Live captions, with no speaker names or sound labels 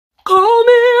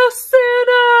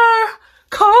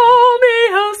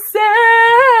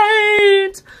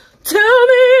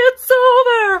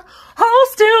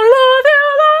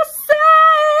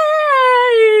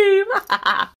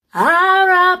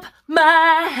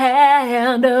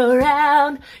hand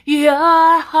around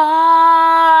your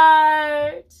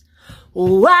heart.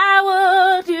 Why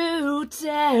would you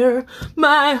tear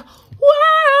my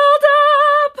world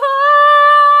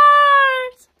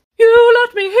apart? You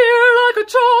left me here like a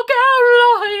chalk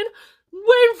outline,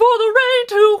 waiting for the rain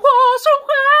to wash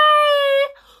away,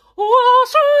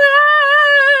 wash away.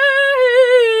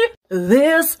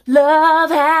 This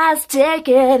love has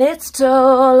taken its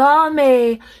toll on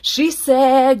me. She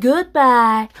said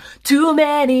goodbye too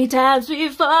many times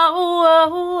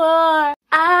before.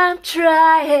 I'm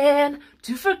trying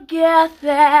to forget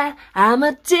that I'm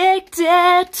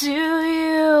addicted to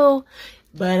you,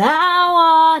 but I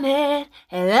want it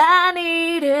and I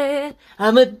need it.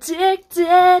 I'm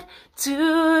addicted to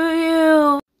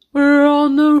you. We're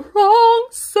on the wrong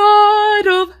side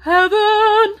of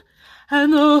heaven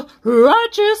and the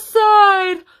righteous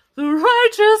side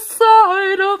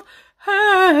of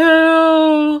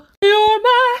hell. You're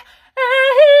my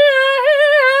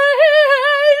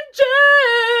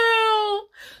angel.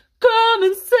 Come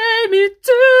and save me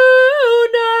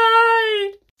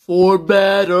tonight. For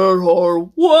better or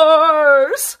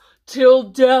worse, till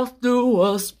death do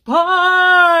us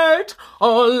part,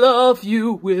 I'll love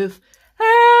you with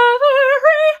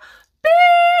every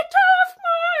beat of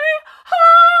my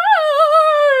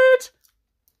heart.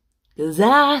 'Cause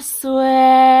I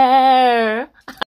swear